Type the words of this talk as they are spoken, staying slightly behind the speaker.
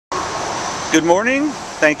Good morning.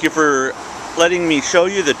 Thank you for letting me show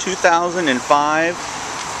you the 2005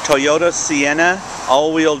 Toyota Sienna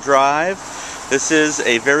all-wheel drive. This is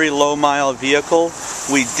a very low-mile vehicle.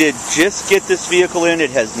 We did just get this vehicle in. It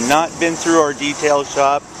has not been through our detail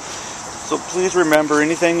shop. So please remember,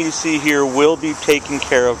 anything you see here will be taken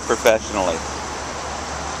care of professionally.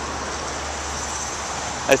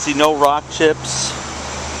 I see no rock chips.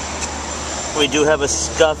 We do have a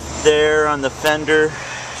scuff there on the fender.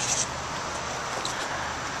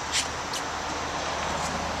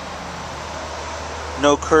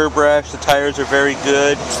 No curb rash, the tires are very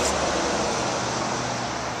good.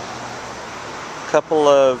 Couple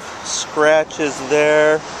of scratches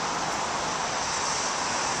there.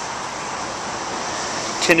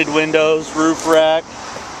 Tinted windows, roof rack.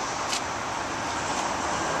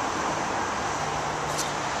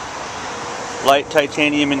 Light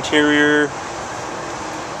titanium interior.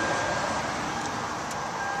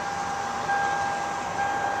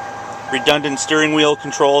 Redundant steering wheel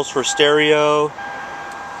controls for stereo.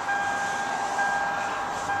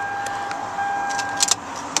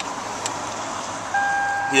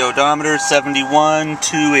 The odometer 71,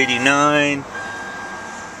 289.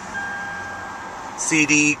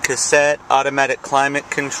 CD, cassette, automatic climate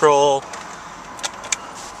control.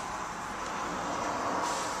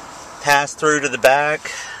 Pass through to the back.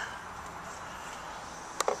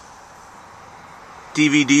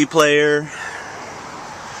 DVD player.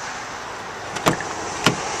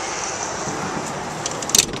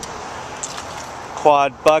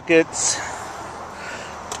 Quad buckets.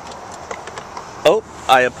 Oh,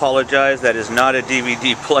 I apologize, that is not a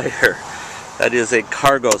DVD player. That is a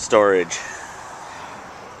cargo storage.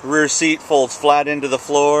 Rear seat folds flat into the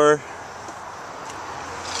floor.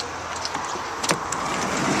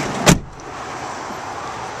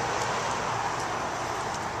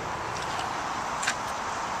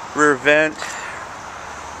 Rear vent.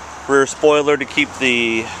 Rear spoiler to keep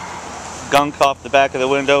the gunk off the back of the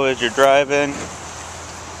window as you're driving.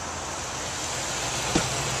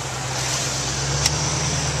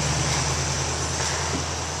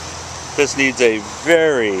 This needs a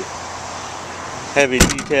very heavy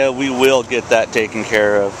detail. We will get that taken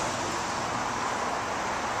care of.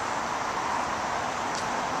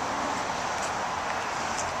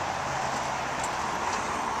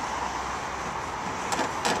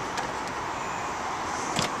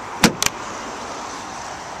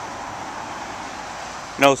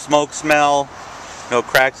 No smoke smell, no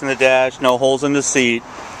cracks in the dash, no holes in the seat.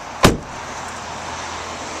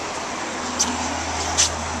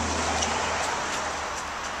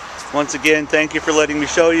 Once again, thank you for letting me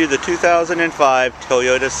show you the 2005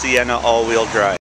 Toyota Sienna all-wheel drive.